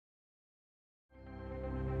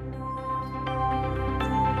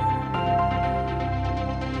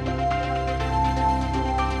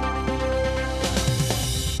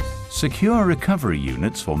Secure recovery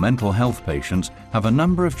units for mental health patients have a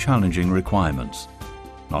number of challenging requirements.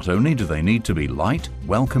 Not only do they need to be light,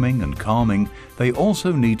 welcoming and calming, they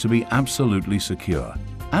also need to be absolutely secure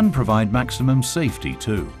and provide maximum safety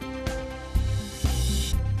too.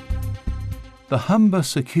 The Humber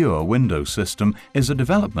Secure window system is a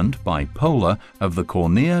development by Polar of the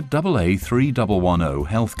Cornea AA3110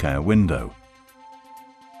 healthcare window.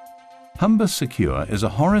 Humber Secure is a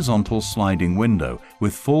horizontal sliding window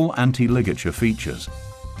with full anti-ligature features.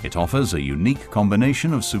 It offers a unique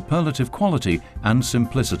combination of superlative quality and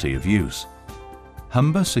simplicity of use.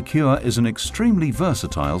 Humber Secure is an extremely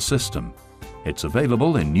versatile system. It's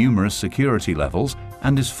available in numerous security levels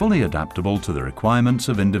and is fully adaptable to the requirements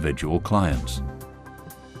of individual clients.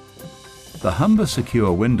 The Humber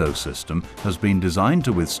Secure window system has been designed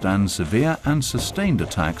to withstand severe and sustained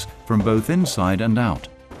attacks from both inside and out,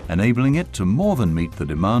 enabling it to more than meet the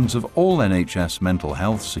demands of all NHS mental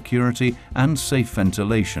health, security and safe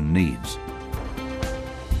ventilation needs.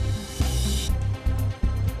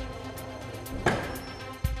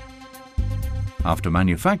 After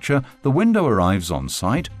manufacture, the window arrives on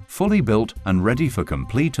site, fully built and ready for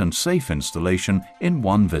complete and safe installation in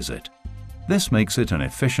one visit. This makes it an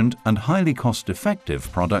efficient and highly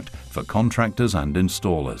cost-effective product for contractors and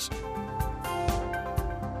installers.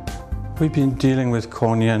 We've been dealing with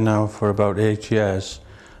cornea now for about 8 years,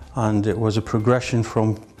 and it was a progression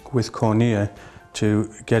with cornea to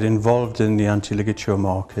get involved in the anti-ligature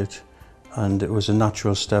market, and it was a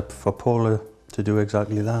natural step for Polar to do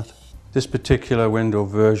exactly that. This particular window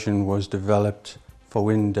version was developed for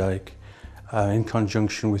Windyke in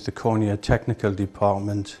conjunction with the cornea technical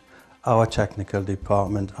department, our technical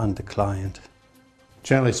department and the client.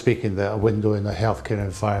 Generally speaking, a window in a healthcare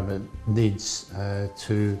environment needs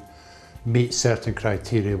to meet certain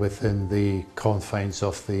criteria within the confines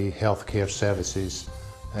of the healthcare services,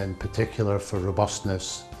 in particular for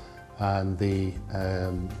robustness and the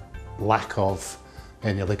lack of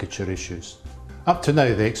any ligature issues. Up to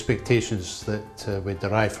now, the expectations that we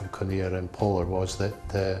derived from Cornea and Polar was that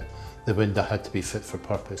the window had to be fit for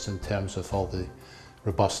purpose in terms of all the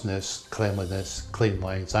robustness, cleanliness, clean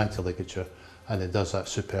lines, anti-ligature, and it does that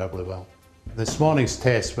superbly well. This morning's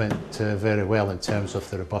test went very well in terms of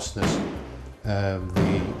the robustness.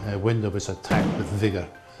 The window was attacked with vigour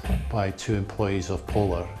by 2 employees of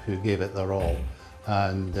Polar who gave it their all,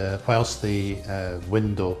 and whilst the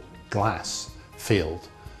window glass failed,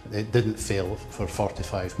 it didn't fail for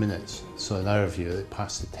 45 minutes, so in our view it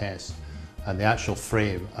passed the test, and the actual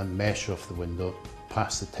frame and mesh of the window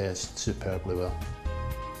passed the test superbly well.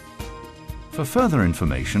 For further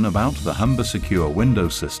information about the Humber Secure window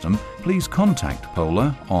system, please contact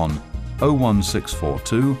Polar on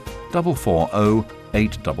 01642 440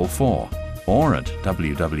 844 or at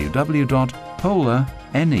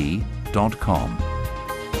www.polarne.com.